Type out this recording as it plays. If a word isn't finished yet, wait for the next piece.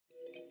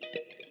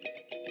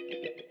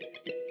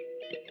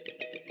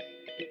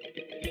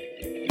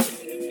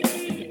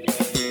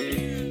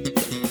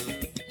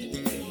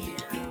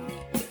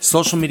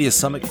Social Media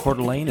Summit Coeur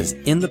d'Alene is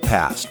in the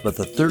past, but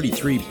the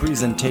 33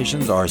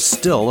 presentations are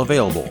still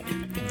available.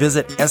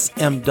 Visit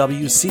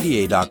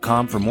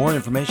smwcda.com for more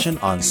information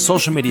on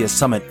Social Media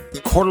Summit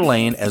Coeur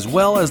d'Alene as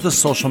well as the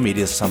Social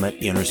Media Summit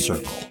Inner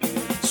Circle.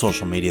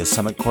 Social Media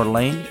Summit Coeur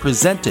d'Alene,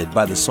 presented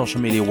by the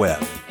Social Media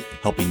Web,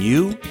 helping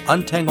you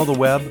untangle the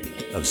web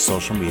of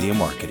social media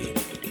marketing.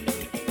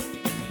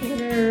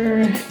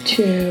 Number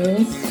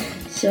 2.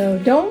 So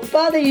don't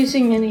bother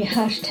using any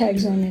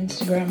hashtags on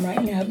Instagram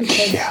right now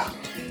because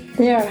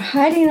they are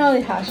hiding all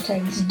the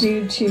hashtags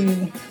due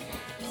to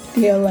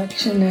the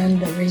election and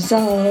the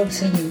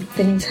results and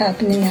things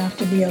happening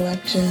after the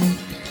election.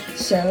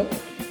 So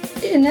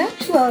in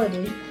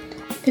actuality,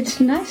 it's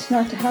nice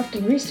not to have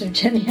to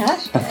research any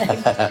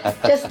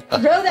hashtags. Just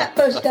throw that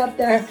post up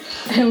there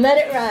and let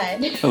it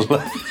ride.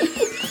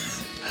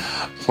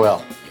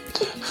 Well,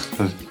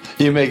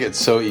 you make it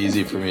so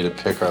easy for me to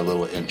pick our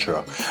little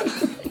intro.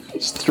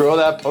 Just throw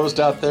that post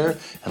out there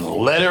and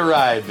let it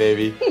ride,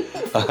 baby.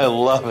 I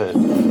love it.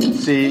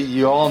 See,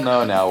 you all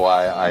know now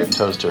why I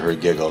toast to her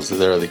giggles.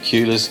 They're the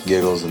cutest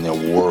giggles in the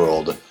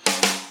world.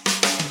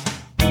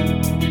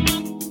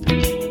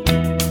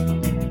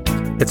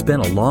 It's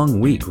been a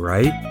long week,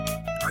 right?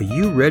 Are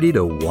you ready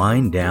to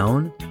wind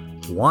down?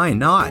 Why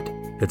not?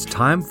 It's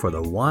time for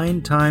the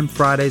Wine Time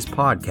Fridays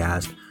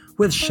podcast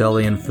with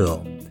Shelley and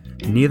Phil.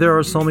 Neither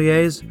are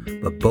sommeliers,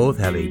 but both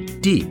have a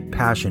deep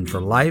passion for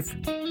life,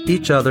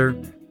 each other,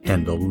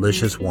 and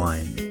delicious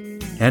wine.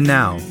 And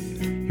now,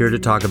 here to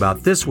talk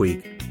about this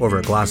week over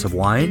a glass of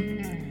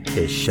wine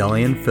is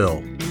Shelley and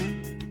Phil.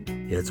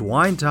 It's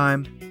wine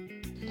time.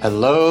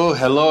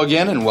 Hello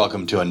again, and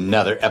welcome to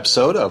another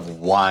episode of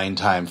Wine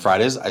Time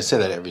Fridays. I say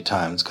that every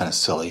time. It's kind of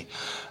silly.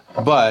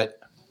 But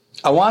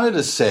I wanted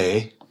to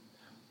say,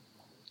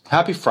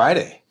 happy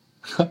Friday.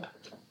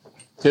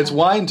 It's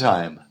wine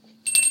time.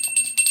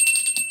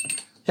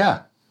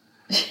 Yeah.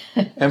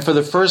 And for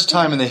the first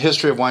time in the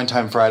history of Wine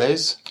Time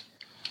Fridays,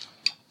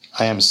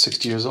 I am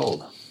 60 years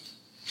old.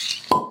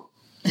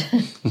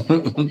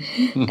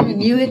 Can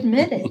you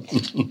admit it?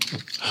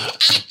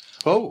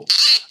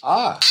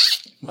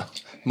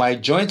 My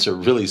joints are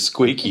really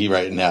squeaky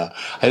right now.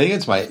 I think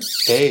it's my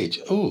age.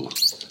 Ooh,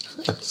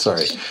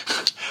 sorry.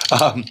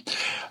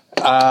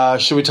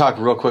 Should we talk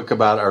real quick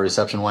about our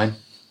reception wine?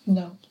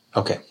 No.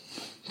 Okay.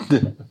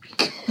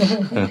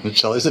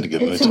 Shelley's in a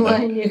good mood It's tonight.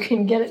 wine you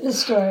can get at the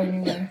store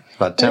anywhere.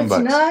 About $10. It's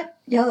not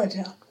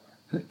Yellowtail.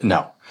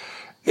 No.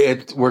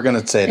 We're going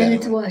to say And that.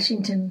 it's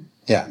Washington.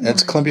 Yeah,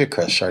 it's Columbia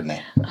Crest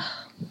Chardonnay. I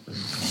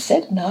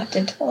said not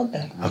to tell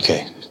them.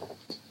 Okay.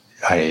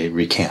 I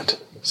recant.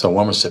 So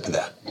one more sip of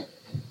that.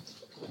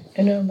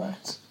 I know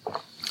much.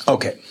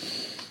 Okay.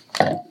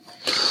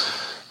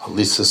 At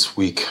least this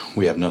week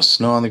we have no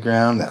snow on the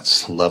ground.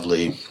 That's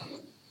lovely.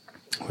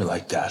 We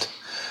like that.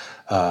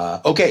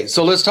 Okay,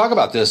 so let's talk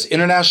about this.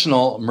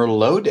 International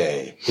Merlot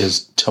Day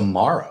is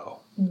tomorrow,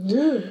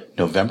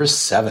 November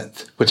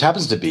 7th, which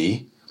happens to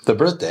be the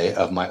birthday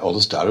of my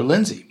oldest daughter,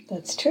 Lindsay.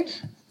 That's true.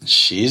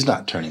 She's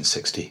not turning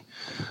 60.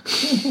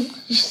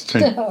 She's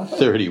turning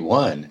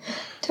 31.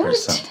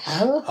 Don't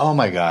tell. Oh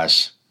my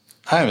gosh.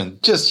 I'm in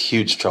just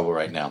huge trouble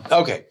right now.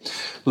 Okay,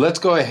 let's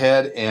go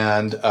ahead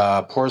and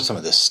pour some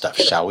of this stuff,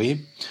 shall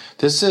we?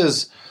 This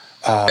is,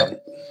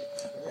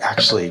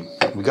 actually,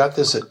 we got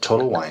this at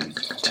Total Wine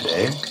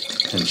today,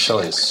 and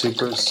Shelley is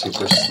super,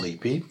 super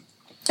sleepy.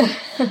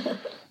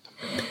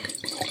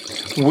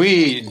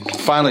 We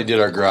finally did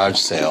our garage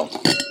sale.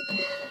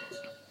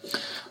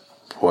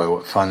 Boy,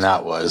 what fun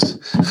that was.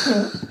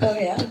 Oh,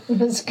 yeah. It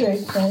was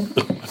great fun.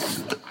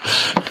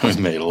 We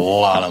made a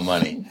lot of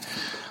money.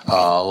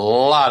 A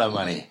lot of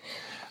money.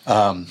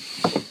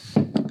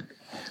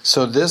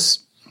 So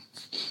this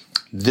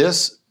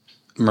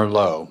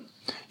Merlot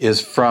is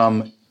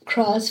from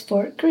Cross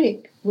Fort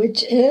Creek,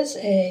 which is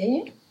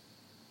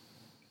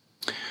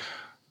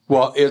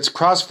well, it's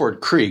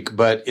Crossford Creek,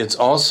 but it's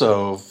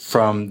also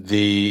from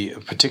the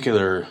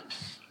particular.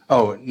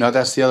 Oh no,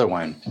 that's the other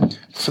wine.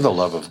 For the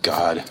love of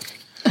God.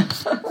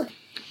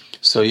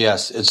 So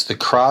yes, it's the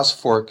Cross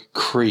Fork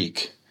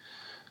Creek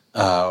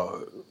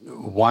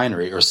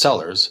winery or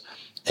cellars,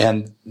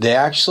 and they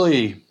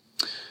actually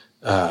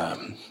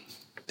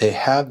they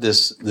have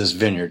this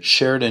vineyard,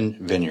 Sheridan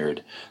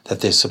Vineyard,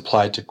 that they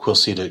supply to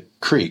Quilceda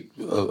Creek,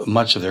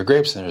 much of their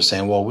grapes, and they're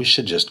saying, well, we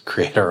should just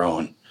create our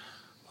own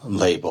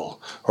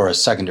label or a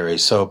secondary.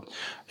 So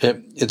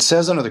it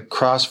says under the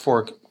Cross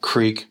Fork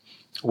Creek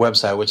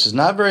website, which is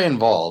not very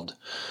involved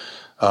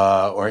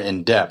or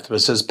in depth, but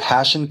it says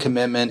passion,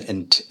 commitment,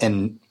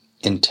 and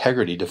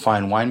integrity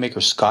define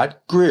winemaker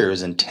Scott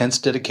Greer's intense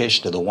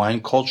dedication to the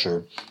wine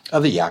culture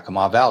of the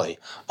Yakima Valley.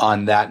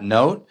 On that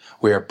note,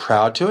 we are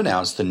proud to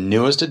announce the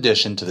newest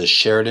addition to the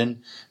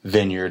Sheridan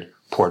Vineyard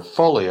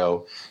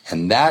portfolio,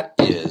 and that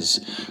is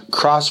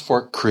Cross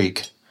Fork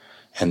Creek,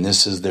 and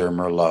this is their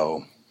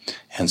Merlot.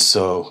 And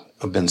so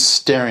I've been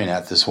staring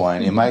at this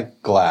wine in my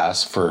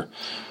glass for,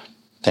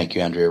 thank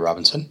you, Andrea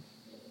Robinson.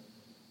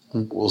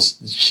 Well,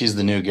 she's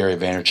the new Gary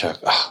Vaynerchuk.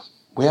 Oh,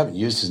 we haven't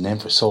used his name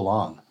for so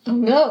long. Oh,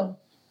 no.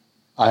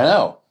 I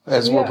know.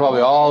 as we're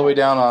probably all the way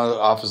down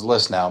off his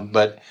list now.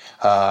 But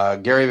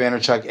Gary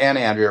Vaynerchuk and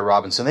Andrea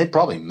Robinson, they'd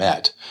probably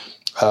met.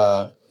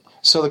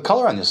 So the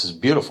color on this is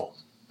beautiful,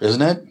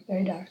 isn't it?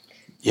 Very dark.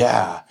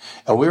 Yeah.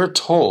 And we were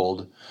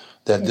told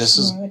that this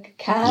is more like a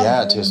cab.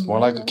 Yeah, it tastes more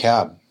like a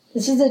cab.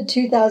 This is a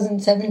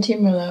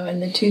 2017 Merlot,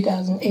 and the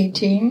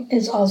 2018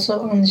 is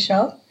also on the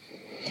shelf.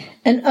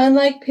 And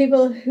unlike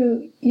people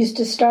who used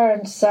to star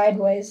on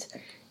Sideways,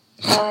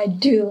 I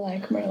do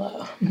like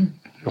Merlot.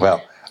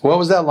 Well, what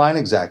was that line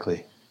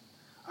exactly?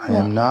 I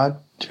am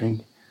not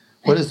drinking.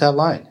 What is that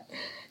line?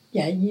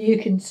 Yeah,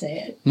 you can say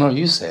it. No,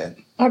 you say it.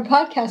 Our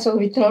podcast will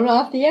be thrown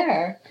off the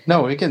air.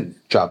 No, we can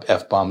drop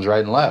F-bombs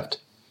right and left.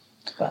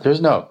 Well,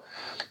 There's no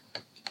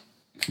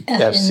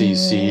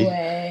FCC.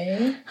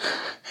 Way.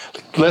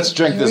 Let's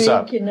drink this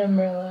up. Drinking a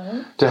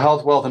Merlot. To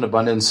health, wealth, and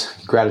abundance,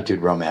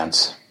 gratitude,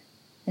 romance.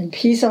 And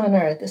peace on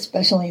earth,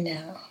 especially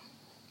now.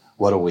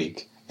 What a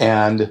week.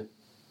 And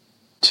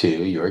to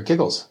your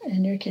giggles.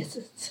 And your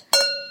kisses.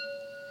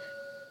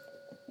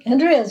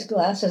 Andrea's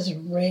glasses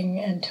ring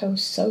and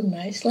toast so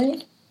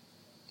nicely.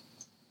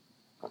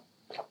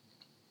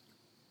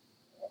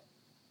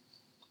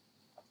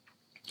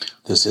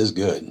 This is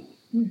good.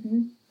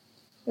 Mm-hmm.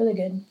 Really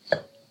good.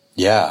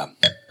 Yeah.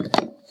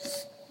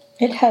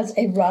 It has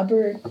a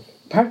Robert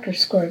Parker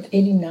score of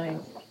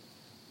 89.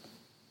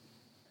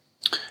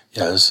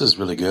 Yeah, this is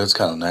really good. It's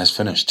got a nice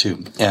finish,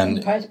 too.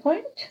 And price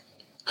point?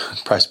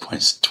 Price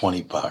point is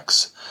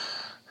 $20.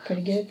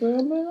 Pretty good for a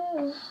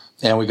Merlot.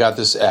 And we got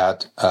this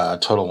at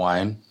Total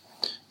Wine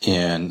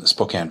in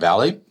Spokane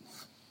Valley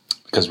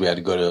because we had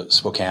to go to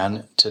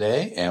Spokane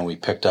today, and we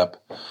picked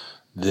up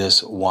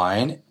this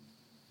wine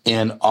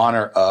in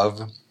honor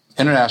of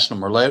International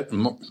Merlot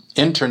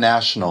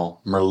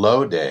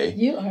Day.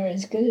 You are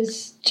as good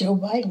as Joe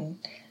Biden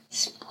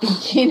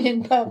speaking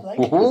in public.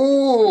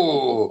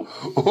 Ooh,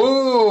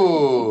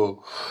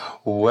 ooh.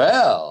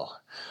 Well,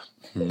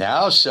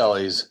 now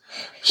Shelley's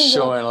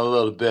showing a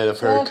little bit of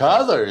her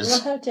colors.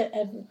 We'll have to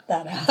edit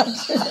that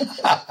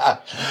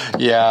out.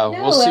 Yeah,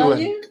 we'll see what.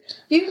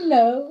 You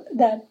know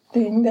that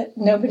thing that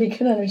nobody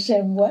could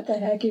understand what the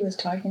heck he was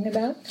talking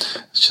about?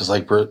 It's just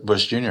like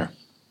Bush Jr.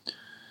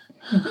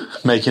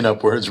 Making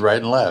up words right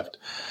and left.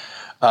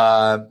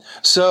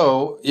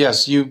 So,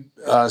 yes, you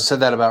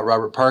said that about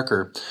Robert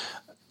Parker,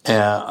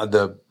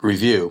 the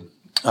review.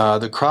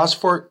 The Cross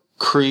Fork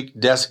Creek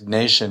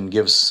designation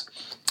gives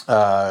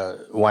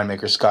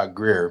winemaker Scott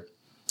Greer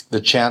the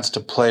chance to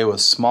play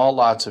with small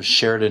lots of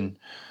Sheridan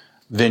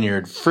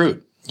Vineyard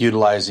fruit,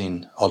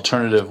 utilizing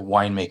alternative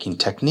winemaking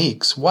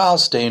techniques while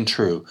staying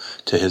true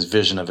to his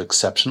vision of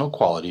exceptional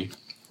quality,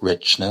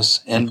 richness,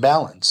 and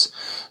balance.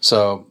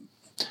 So,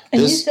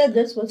 and you said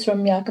this was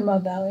from Yakima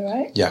Valley,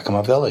 right?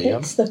 Yakima Valley, yeah.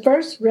 It's the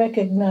first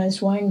recognized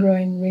wine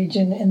growing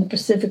region in the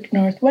Pacific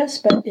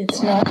Northwest, but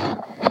it's not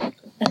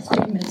as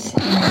famous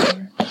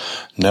anymore.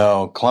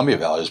 No, Columbia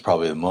Valley is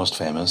probably the most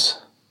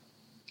famous.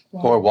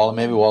 Or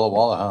maybe Walla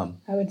Walla, huh?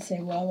 I would say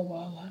Walla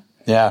Walla.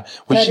 Yeah.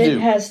 But it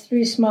has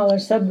three smaller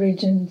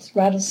subregions: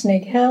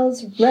 Rattlesnake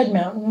Hills, Red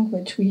Mountain,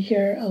 which we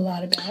hear a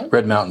lot about.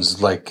 Red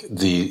Mountain's like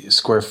the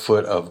square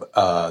foot of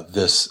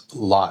this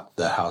lot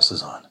the house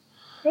is on.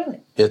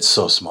 Really? It's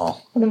so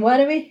small. Well, then why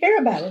do we hear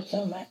about it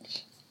so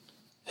much?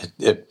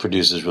 It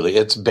produces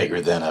it's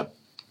bigger than an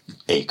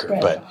acre.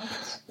 Red but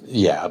box.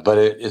 Yeah, but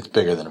it's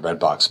bigger than a red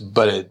box.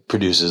 But it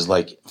produces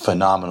like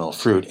phenomenal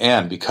fruit.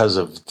 And because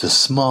of the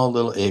small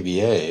little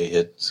AVA,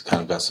 it's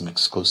kind of got some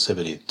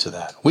exclusivity to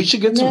that. We should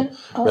get some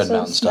Red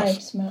Mountain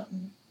Snipes stuff.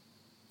 Mountain.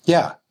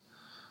 Yeah.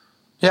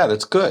 Yeah,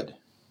 that's good.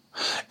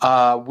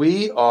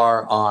 We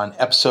are on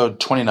episode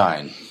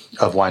 29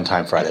 of Wine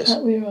Time Fridays. I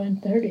thought we were on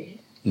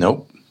 30.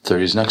 Nope.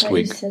 30's next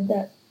week. You said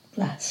that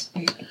last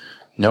week.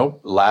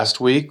 Nope. Last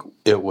week,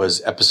 it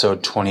was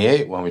episode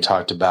 28 when we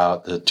talked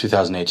about the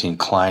 2018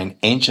 Klein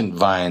Ancient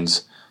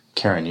Vines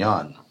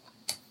Carignan.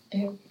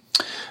 Ew.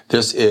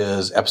 This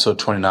is episode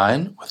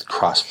 29 with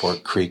Cross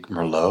Fork Creek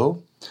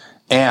Merlot.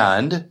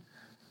 And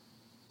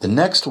the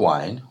next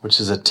wine, which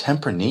is a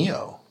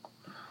Tempranillo.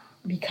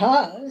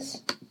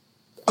 Because...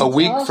 A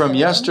week from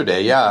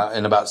yesterday,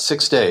 in about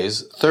 6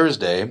 days,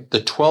 Thursday,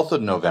 the 12th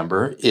of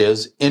November,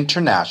 is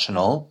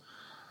International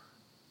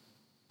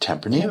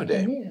Tempranillo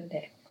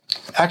Day.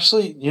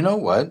 Actually, you know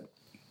what?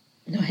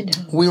 No, I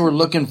don't. We were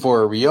looking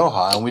for a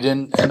Rioja, and we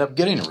didn't end up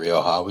getting a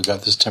Rioja. We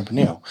got this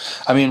Tempranillo.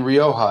 I mean,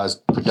 Rioja is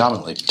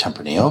predominantly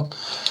Tempranillo.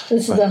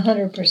 This is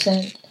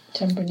 100%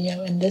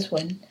 Tempranillo in this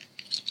one.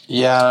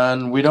 Yeah,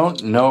 and we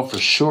don't know for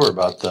sure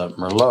about the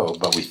Merlot,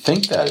 but we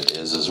think that it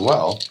is as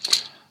well.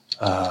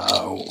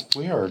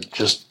 We are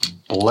just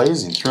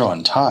blazing through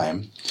on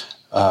time.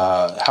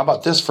 How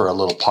about this for a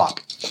little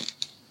pop?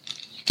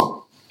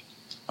 Oh,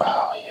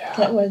 yeah.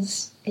 That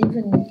was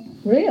even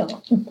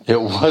real.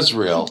 It was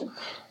real.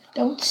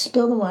 Don't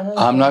spill the wine on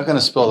the I'm not going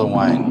to spill the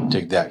wine.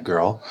 Dig that,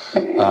 girl.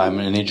 I'm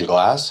going to need your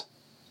glass.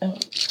 Oh.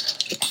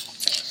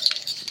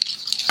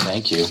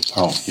 Thank you.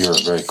 Oh, you're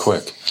very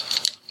quick.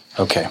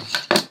 Okay.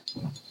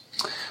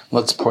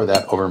 Let's pour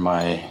that over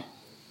my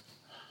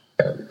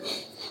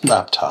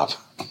laptop.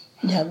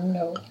 Yeah,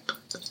 no.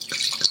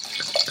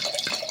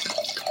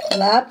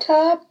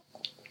 Laptop,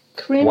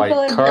 cream White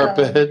colored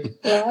carpet. rug.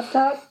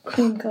 Laptop,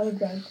 cream colored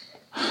rug.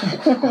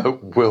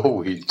 What will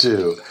we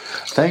do?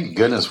 Thank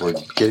goodness we're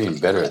getting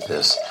better at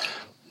this.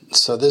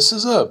 So this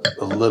is a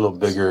little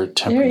bigger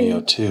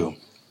Tempranillo too.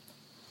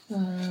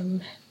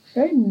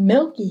 Very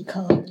milky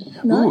colored.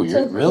 Ooh,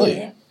 you're really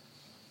clear,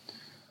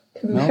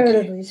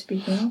 comparatively milky.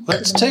 speaking.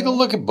 Let's take a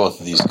look at both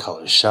of these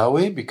colors, shall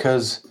we?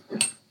 Because,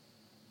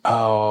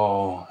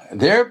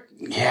 they're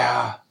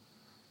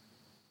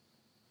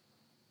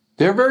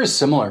very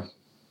similar.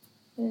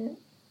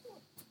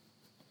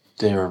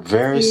 They are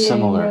very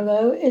similar. The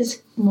Merlot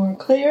is more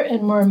clear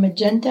and more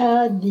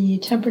magenta. The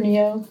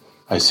Tempranillo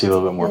I see a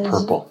little bit more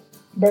purple.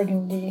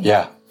 Burgundy.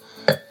 Yeah.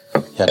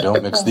 Yeah,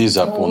 don't mix these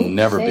up. We'll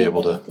never be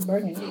able to. The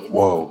burgundy.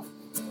 Whoa.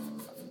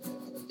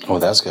 Oh,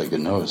 that's got a good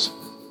nose.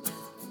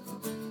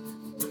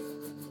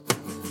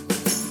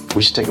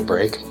 We should take a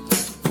break,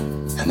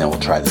 and then we'll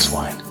try this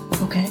wine.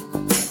 Okay.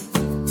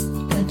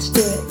 Let's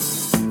do it.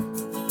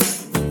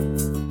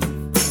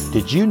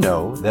 Did you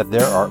know that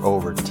there are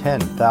over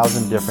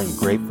 10,000 different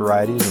grape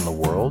varieties in the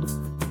world?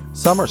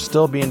 Some are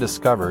still being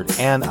discovered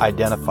and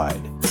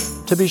identified.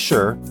 To be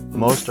sure,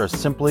 most are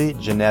simply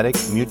genetic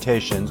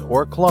mutations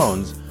or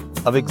clones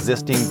of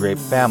existing grape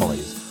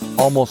families,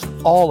 almost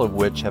all of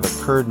which have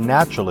occurred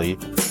naturally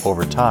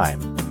over time.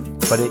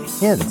 But it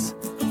hints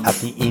at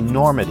the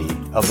enormity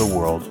of the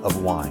world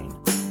of wine.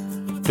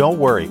 Don't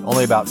worry,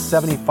 only about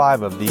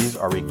 75 of these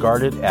are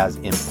regarded as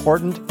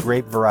important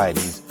grape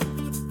varieties,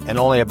 and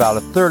only about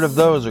a third of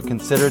those are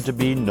considered to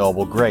be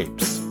noble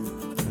grapes.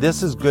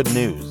 This is good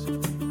news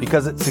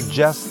because it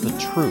suggests the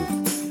truth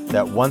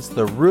that once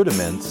the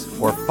rudiments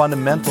or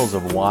fundamentals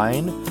of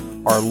wine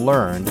are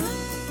learned,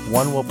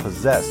 one will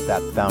possess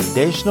that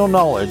foundational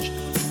knowledge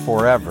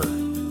forever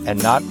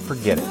and not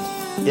forget it.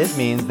 It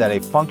means that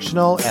a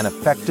functional and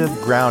effective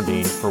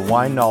grounding for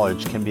wine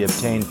knowledge can be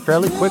obtained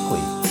fairly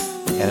quickly,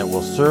 and it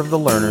will serve the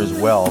learners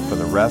well for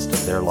the rest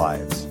of their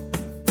lives.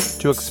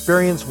 To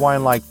experience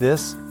wine like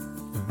this,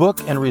 book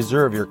and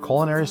reserve your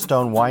Culinary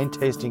Stone wine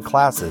tasting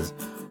classes,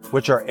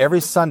 which are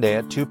every Sunday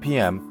at 2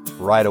 p.m.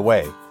 right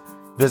away.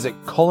 Visit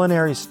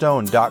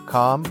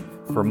culinarystone.com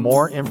for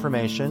more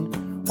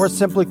information or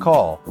simply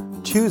call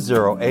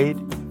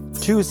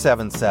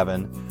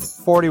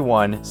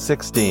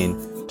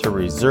 208-277-4116 to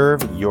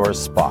reserve your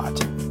spot.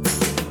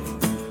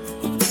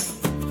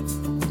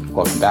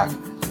 Welcome back.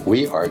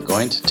 We are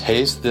going to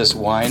taste this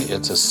wine.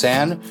 It's a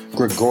San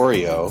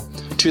Gregorio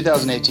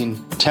 2018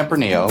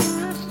 Tempranillo.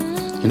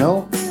 You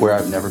know where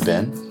I've never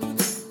been?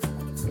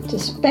 To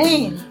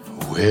Spain.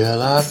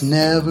 Well, I've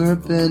never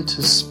been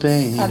to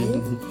Spain. Have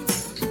you?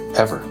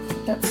 Ever.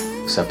 Yep.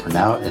 Except for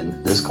now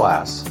in this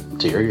class.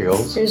 To your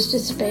gills. Here's to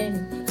Spain.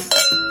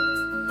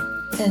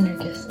 And your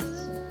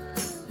kisses.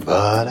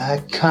 But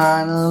I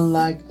kinda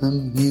like the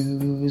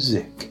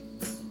music.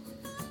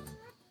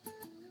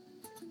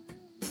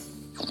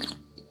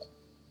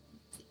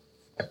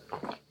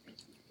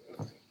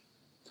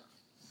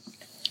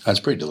 That's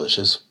pretty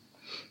delicious.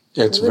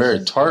 It's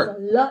very tart.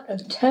 A lot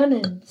of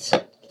tannins.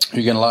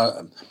 You get a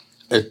lot.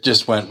 It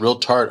just went real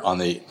tart on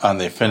the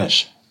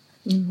finish.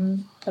 Mm-hmm.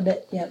 A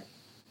bit, yep.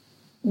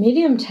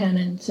 Medium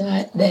tannins,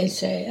 they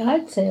say.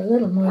 I'd say a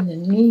little more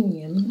than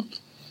medium.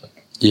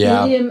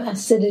 Yeah. Medium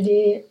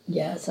acidity,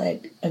 yes, I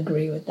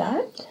agree with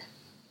that.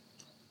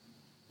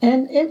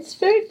 And it's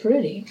very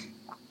fruity.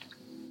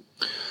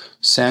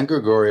 San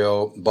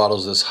Gregorio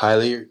bottles this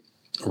highly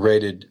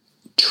rated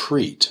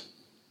treat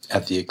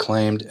at the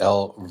acclaimed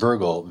El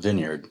Virgil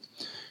vineyard.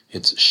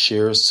 It's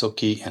sheer,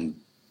 silky, and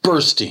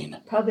bursting.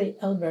 Probably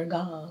El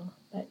Virgal.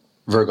 But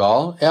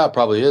Virgal? Yeah, it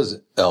probably is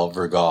El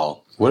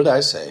Virgal. What did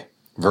I say?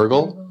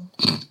 Virgil?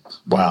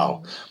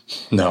 Wow.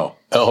 No,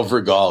 El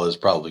Virgal is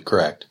probably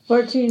correct.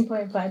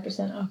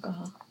 14.5%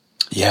 alcohol.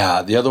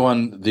 Yeah, the other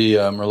one, the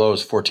Merlot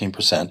is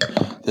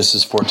 14%. This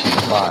is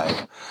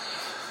 14.5%.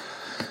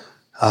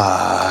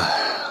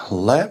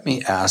 Let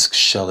me ask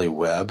Shelley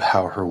Webb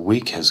how her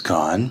week has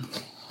gone.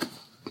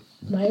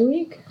 My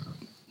week?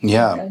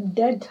 Yeah. I'm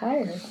dead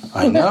tired.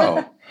 I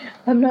know.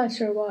 I'm not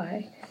sure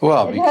why.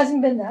 Well, it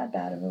hasn't been that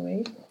bad of a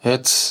week.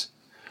 It's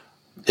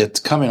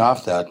coming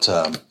off that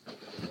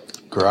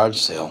garage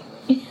sale.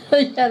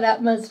 Yeah,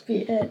 that must be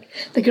it.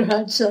 The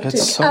garage sale took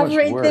so much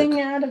everything work.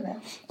 out of it.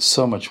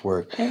 So much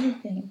work.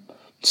 Everything.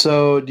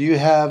 So, do you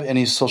have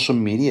any social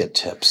media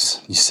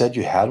tips? You said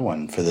you had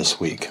one for this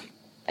week.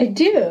 I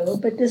do,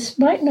 but this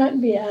might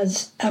not be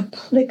as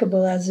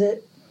applicable as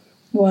it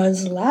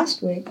was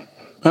last week.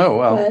 Oh,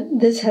 well. But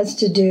this has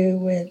to do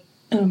with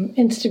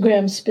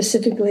Instagram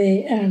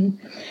specifically and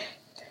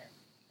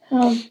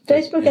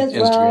Facebook as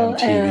well,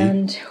 TV.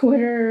 and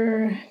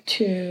Twitter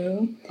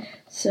too.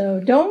 So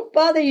don't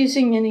bother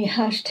using any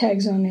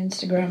hashtags on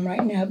Instagram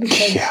right now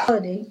because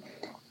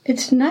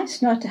it's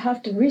nice not to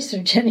have to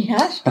research any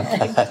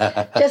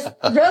hashtags. Just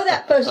throw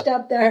that post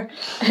up there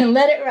and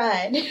let it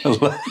ride.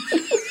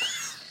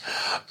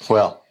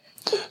 Well,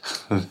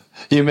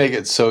 you make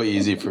it so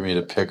easy for me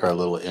to pick our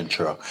little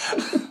intro.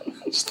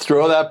 Just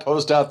throw that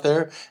post out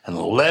there and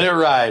let it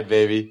ride,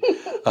 baby.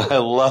 I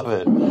love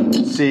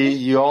it. See,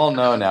 you all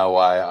know now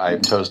why I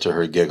toaster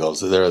her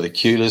giggles. They're the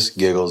cutest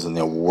giggles in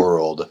the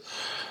world.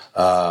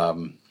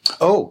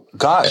 Oh,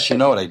 gosh, you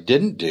know what I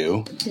didn't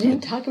do? You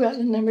didn't talk about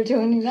the number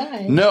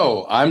 29.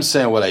 No, I'm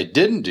saying what I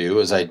didn't do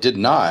is I did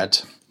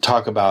not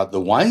talk about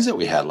the wines that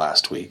we had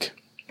last week.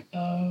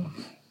 Oh.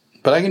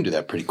 But I can do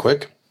that pretty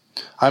quick.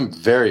 I'm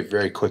very,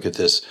 very quick at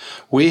this.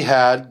 We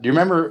had, do you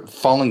remember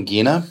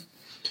Falangina?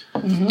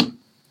 Mm-hmm.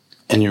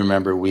 And you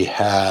remember we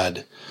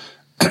had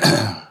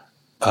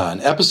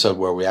an episode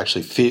where we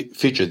actually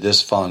featured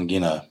this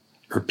Falangina,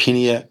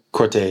 Erpinia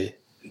Corte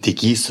di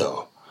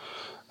Guiso.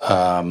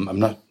 I'm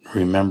not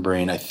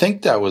remembering. I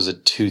think that was a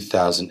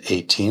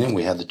 2018, and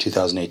we had the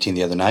 2018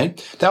 the other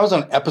night. That was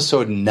on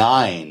episode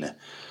 9.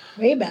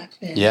 Way back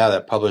then. Yeah,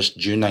 that published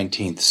June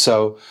 19th.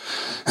 So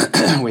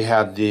we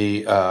had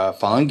the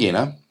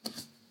Falangina.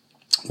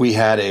 We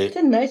had It's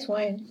a nice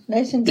wine.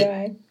 Nice and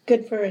dry.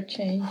 Good for a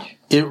change.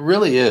 It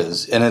really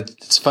is. And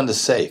it's fun to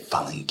say,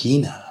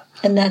 Falangina.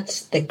 And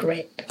that's the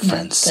grape.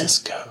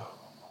 Francisco.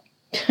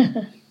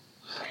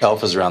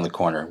 Elf is around the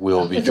corner. We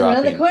will be It's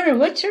dropping. around the corner.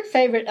 What's your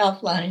favorite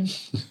Elf line?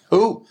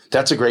 Ooh,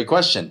 that's a great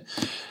question.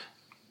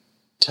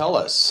 Tell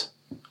us,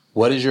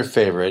 what is your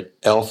favorite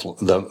Elf,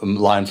 the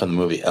line from the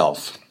movie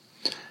Elf?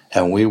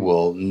 And we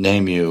will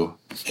name you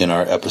in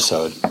our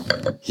episode.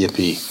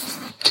 Yippee.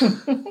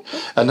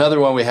 Another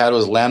one we had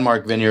was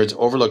Landmark Vineyards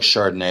Overlook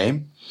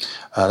Chardonnay.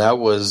 That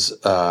was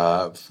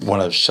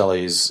one of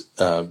Shelley's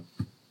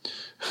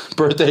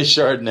birthday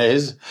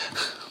Chardonnays.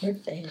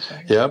 Birthday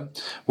Chardonnay. Yep.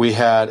 We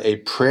had a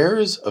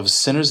Prayers of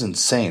Sinners and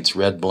Saints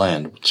red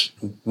blend, which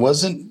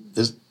wasn't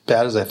as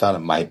bad as I thought it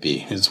might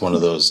be. It's one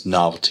of those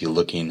novelty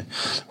looking.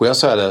 We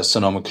also had a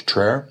Sonoma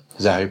Cutrer.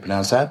 Is that how you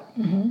pronounce that?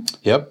 Mm-hmm.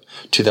 Yep.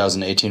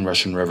 2018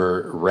 Russian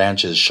River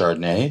Ranches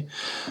Chardonnay.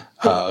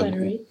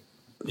 Buttery.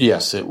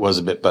 Yes, it was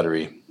a bit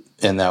buttery.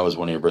 And that was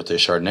one of your birthday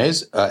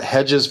Chardonnays.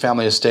 Hedges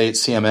Family Estate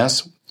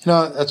CMS. You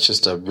know, that's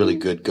just a really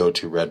good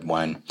go-to red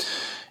wine.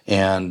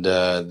 And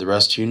the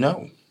rest you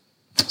know.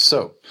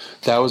 So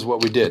that was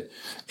what we did.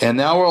 And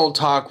now we'll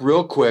talk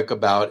real quick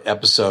about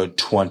episode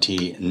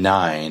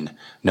 29.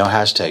 No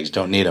hashtags.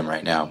 Don't need them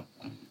right now.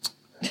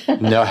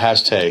 No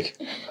hashtag.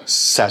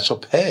 Satchel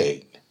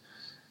Page.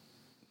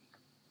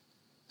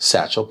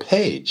 Satchel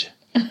Page.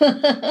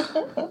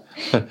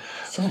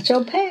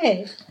 Satchel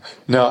Paige.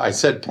 No, I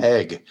said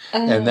Peg,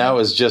 and that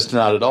was just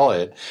not at all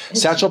it.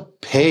 Satchel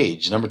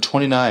Paige, number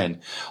 29,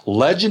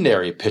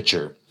 legendary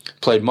pitcher,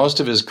 played most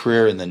of his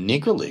career in the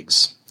Negro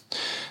Leagues,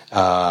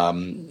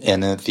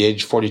 and at the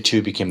age of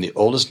 42 became the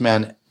oldest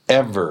man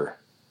ever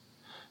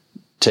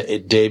to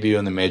debut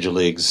in the major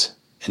leagues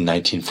in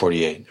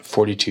 1948,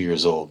 42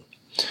 years old.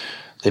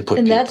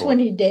 And that's when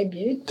he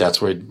debuted? That's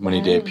when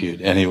he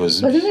debuted, and he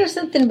was... Wasn't there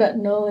something about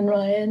Nolan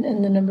Ryan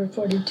and the number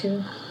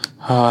 42?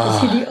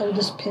 Was he the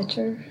oldest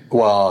pitcher?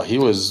 Well, he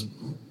was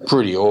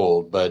pretty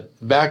old, but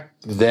back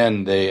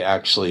then they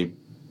actually,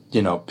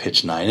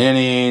 pitched 9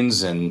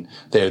 innings and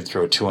they would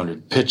throw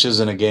 200 pitches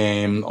in a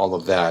game, all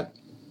of that.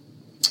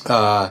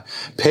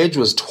 Page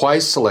was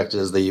twice selected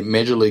as the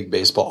Major League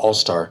Baseball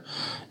All-Star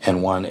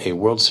and won a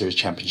World Series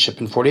championship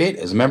in 48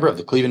 as a member of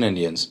the Cleveland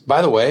Indians.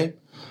 By the way,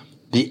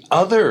 the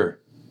other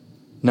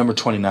number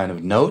 29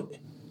 of note,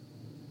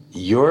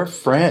 your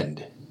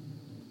friend,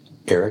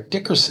 Eric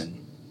Dickerson.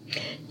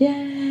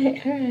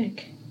 Yay,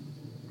 Eric.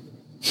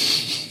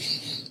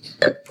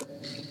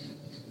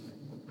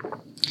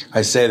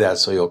 I say that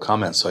so you'll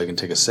comment so I can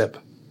take a sip.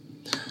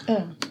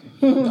 Oh.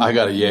 I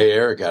got a yay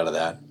Eric out of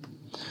that.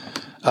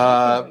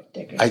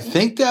 I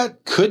think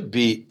that could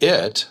be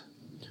it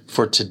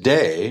for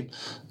today.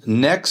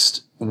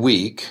 Next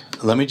week,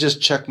 let me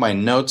just check my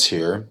notes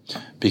here,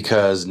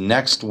 because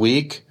next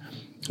week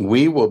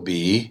we will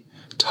be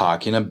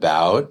talking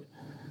about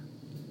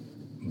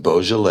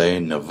Beaujolais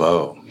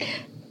Nouveau.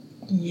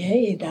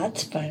 Yay,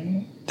 that's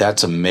fun.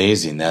 That's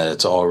amazing that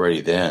it's already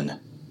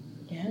then.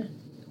 Yeah.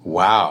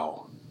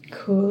 Wow.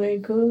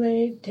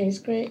 Kool-Aid,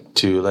 tastes great.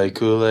 Kool-Aid,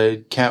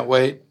 Kool-Aid, can't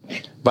wait.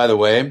 By the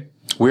way,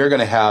 we are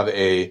going to have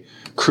a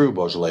Cru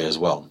Beaujolais as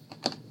well.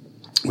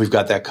 We've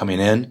got that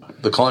coming in.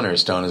 The Culinary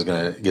Stone is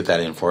going to get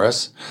that in for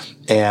us.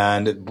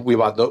 And we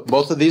bought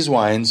both of these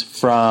wines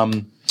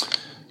from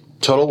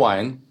Total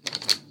Wine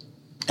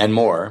and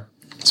More,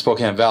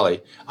 Spokane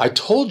Valley. I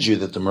told you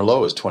that the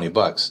Merlot was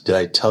 $20. Did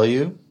I tell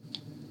you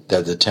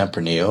that the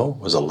Tempranillo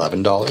was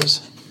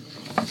 $11?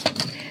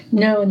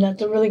 No, and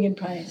that's a really good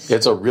price.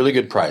 It's a really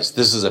good price.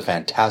 This is a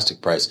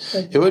fantastic price.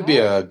 It would be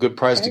a good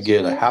price to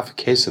get a half a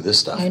case of this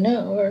stuff. I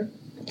know, or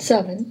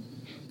 7.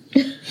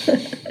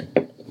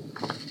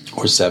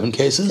 Or 7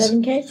 cases?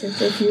 7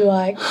 cases if you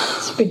like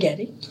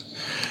spaghetti.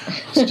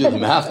 Let's do the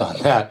math on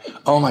that.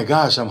 Oh my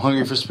gosh, I'm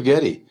hungry for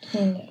spaghetti.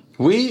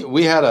 We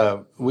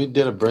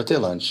did a birthday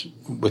lunch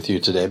with you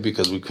today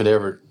because we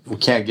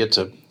can't get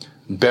to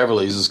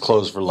Beverly's is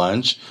closed for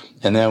lunch,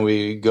 and then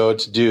we go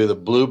to do the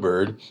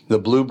Bluebird. The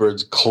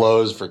Bluebird's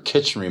closed for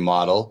kitchen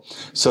remodel.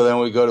 So then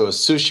we go to a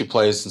sushi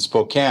place in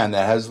Spokane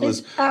that has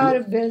this out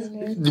of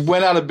business.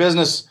 Went out of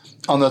business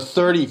on the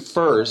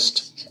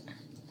 31st.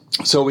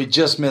 So we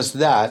just missed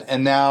that.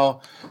 And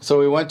now, so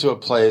we went to a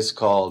place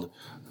called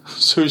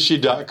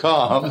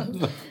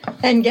sushi.com.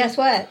 And guess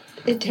what?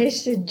 It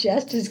tasted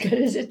just as good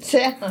as it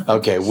sounds.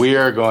 Okay, we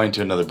are going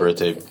to another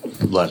birthday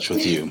lunch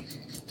with you.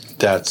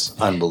 That's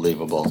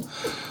unbelievable.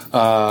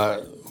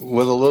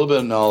 With a little bit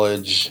of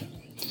knowledge,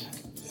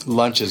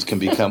 lunches can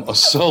become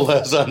so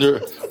less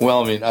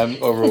underwhelming.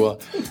 I'm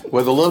overwhelmed.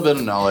 With a little bit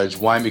of knowledge,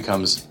 wine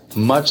becomes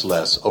much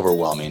less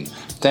overwhelming.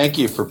 Thank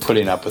you for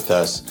putting up with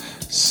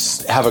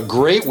us. Have a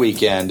great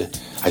weekend.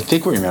 I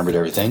think we remembered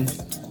everything.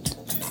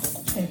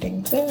 I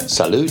think so.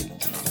 Salud.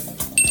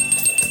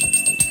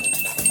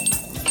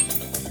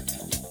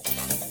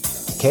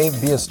 Cave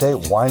B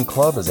Estate Wine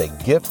Club is a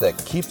gift that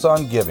keeps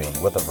on giving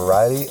with a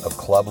variety of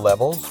club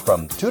levels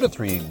from 2 to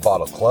 3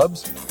 bottle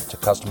clubs to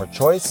customer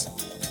choice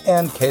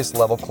and case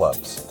level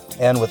clubs.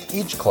 And with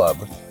each club,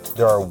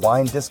 there are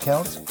wine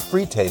discounts,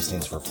 free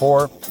tastings for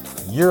 4,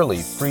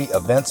 yearly free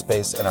event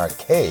space in our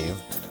cave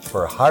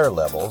for higher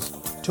levels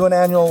to an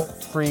annual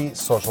free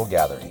social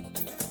gathering.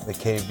 The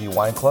Cave B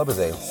Wine Club is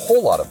a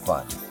whole lot of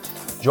fun.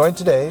 Join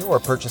today or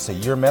purchase a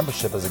year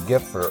membership as a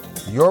gift for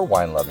your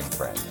wine-loving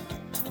friend.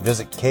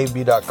 Visit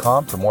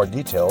caveb.com for more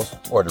details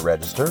or to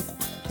register.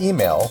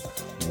 Email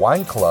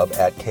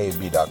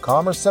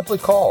wineclub@caveb.com or simply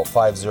call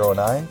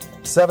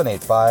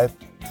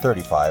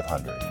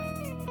 509-785-3500.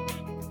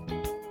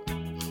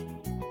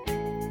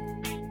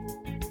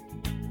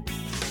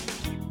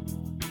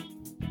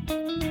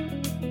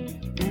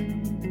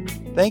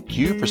 Thank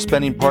you for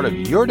spending part of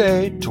your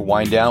day to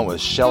wind down with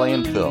Shelley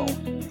and Phil.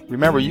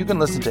 Remember, you can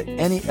listen to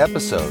any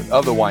episode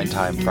of the Wine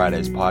Time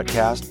Fridays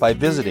podcast by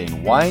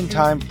visiting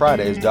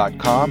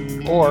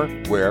winetimefridays.com or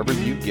wherever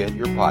you get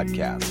your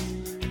podcasts.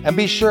 And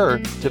be sure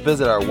to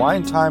visit our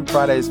Wine Time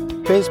Fridays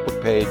Facebook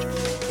page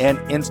and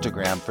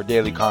Instagram for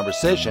daily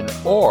conversation,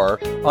 or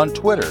on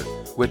Twitter,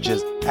 which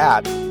is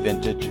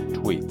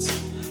 @VintageTweets.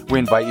 We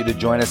invite you to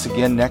join us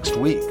again next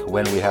week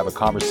when we have a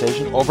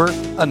conversation over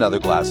another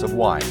glass of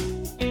wine.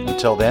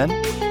 Until then,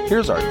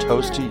 here's our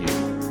toast to you,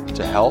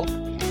 to health,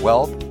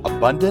 wealth,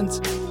 abundance,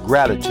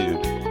 gratitude,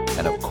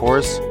 and of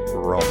course,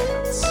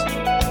 romance.